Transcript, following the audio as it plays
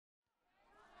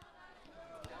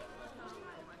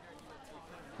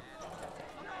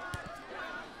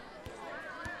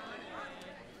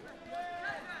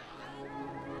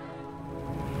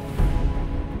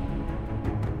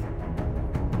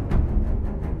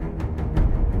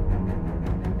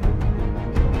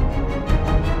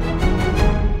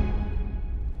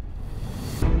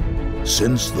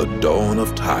Since the dawn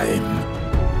of time,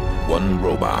 one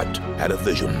robot had a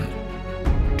vision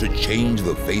to change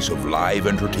the face of live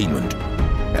entertainment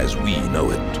as we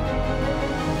know it.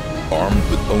 Armed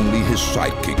with only his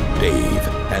sidekick, Dave,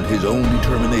 and his own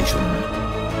determination,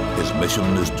 his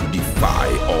mission is to defy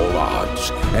all odds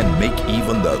and make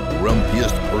even the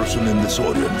grumpiest person in this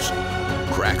audience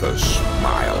crack a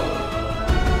smile.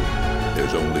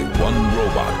 There's only one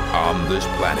robot on this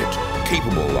planet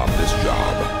capable of this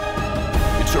job.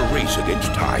 It's a race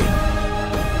against time.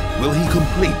 Will he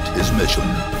complete his mission?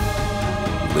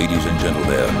 Ladies and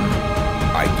gentlemen,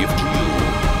 I give to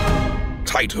you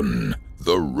Titan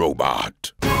the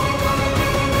Robot.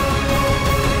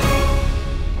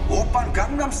 Oppan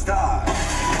Gangnam Style.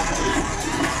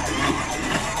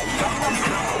 Gangnam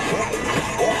Style.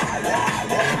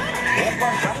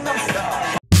 Oppan Gangnam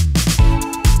Style.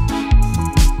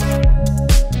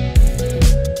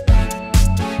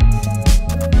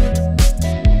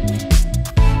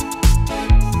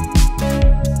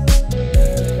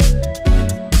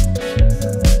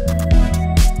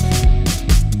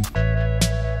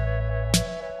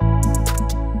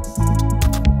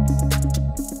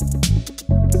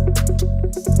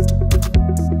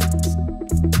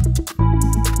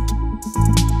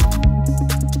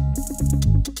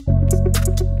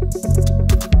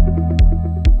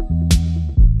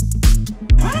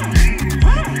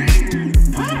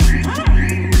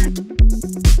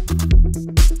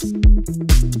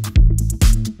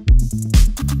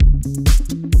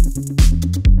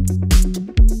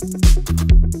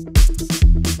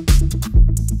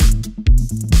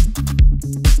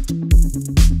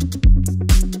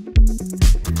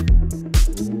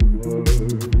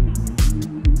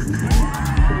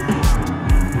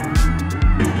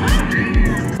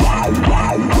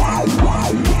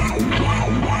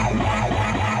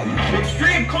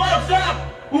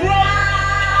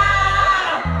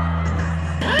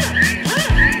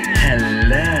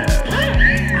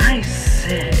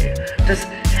 Does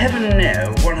heaven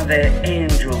know one of their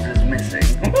angels is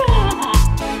missing?